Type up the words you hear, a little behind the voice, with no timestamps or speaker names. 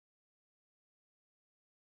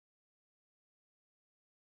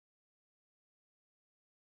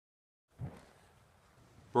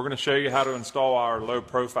We're going to show you how to install our low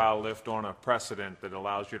profile lift on a Precedent that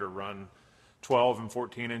allows you to run 12 and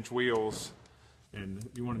 14-inch wheels. And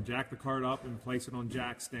you want to jack the cart up and place it on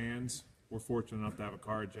jack stands. We're fortunate enough to have a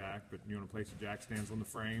car jack, but you want to place the jack stands on the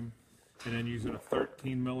frame. And then using a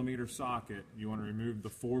 13mm socket, you want to remove the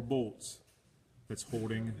 4 bolts that's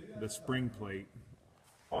holding the spring plate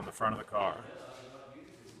on the front of the car.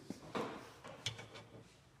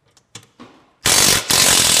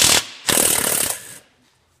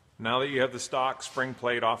 Now that you have the stock spring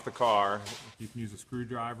plate off the car, you can use a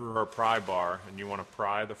screwdriver or a pry bar, and you want to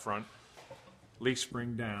pry the front leaf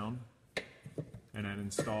spring down and then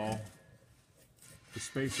install the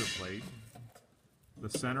spacer plate. The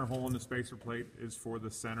center hole in the spacer plate is for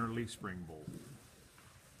the center leaf spring bolt.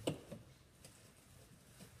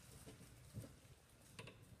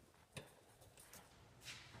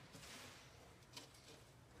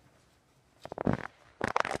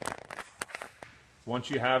 Once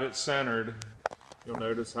you have it centered, you'll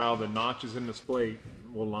notice how the notches in this plate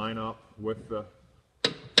will line up with the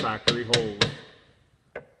factory holes.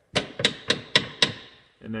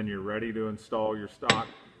 And then you're ready to install your stock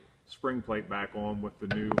spring plate back on with the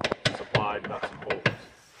new supplied nuts and bolts.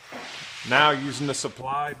 Now, using the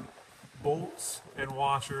supplied bolts and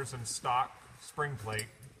washers and stock spring plate,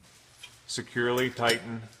 securely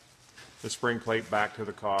tighten the spring plate back to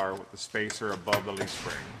the car with the spacer above the leaf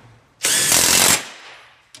spring.